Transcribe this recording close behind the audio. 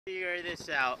Figure this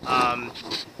out.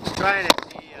 Trying to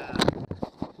see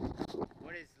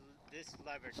what is this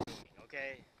lever doing.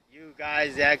 Okay, you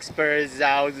guys, experts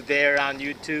out there on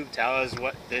YouTube, tell us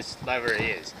what this lever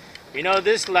is. We know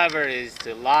this lever is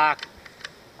to lock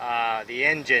the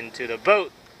engine to the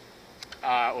boat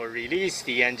or release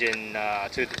the engine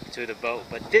to the boat.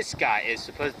 But this guy is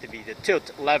supposed to be the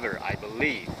tilt lever, I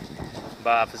believe.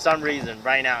 But for some reason,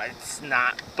 right now it's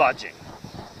not budging.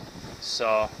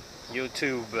 So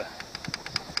YouTube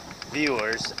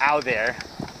viewers out there,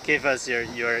 give us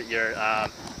your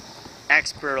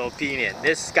expert opinion.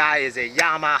 This guy is a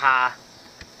Yamaha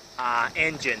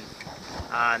engine,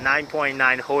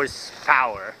 9.9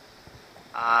 horsepower.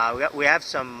 We have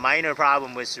some minor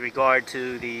problem with regard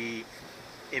to the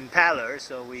impeller,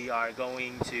 so we are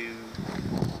going to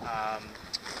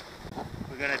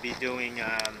we're going to be doing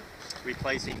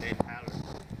replacing the impeller.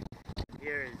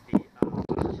 Here is the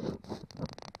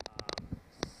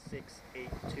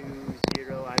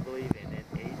 6820, I believe, and then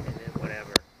 8, and then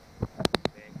whatever.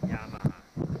 Okay, Yamaha.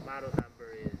 The model number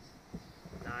is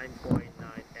 9.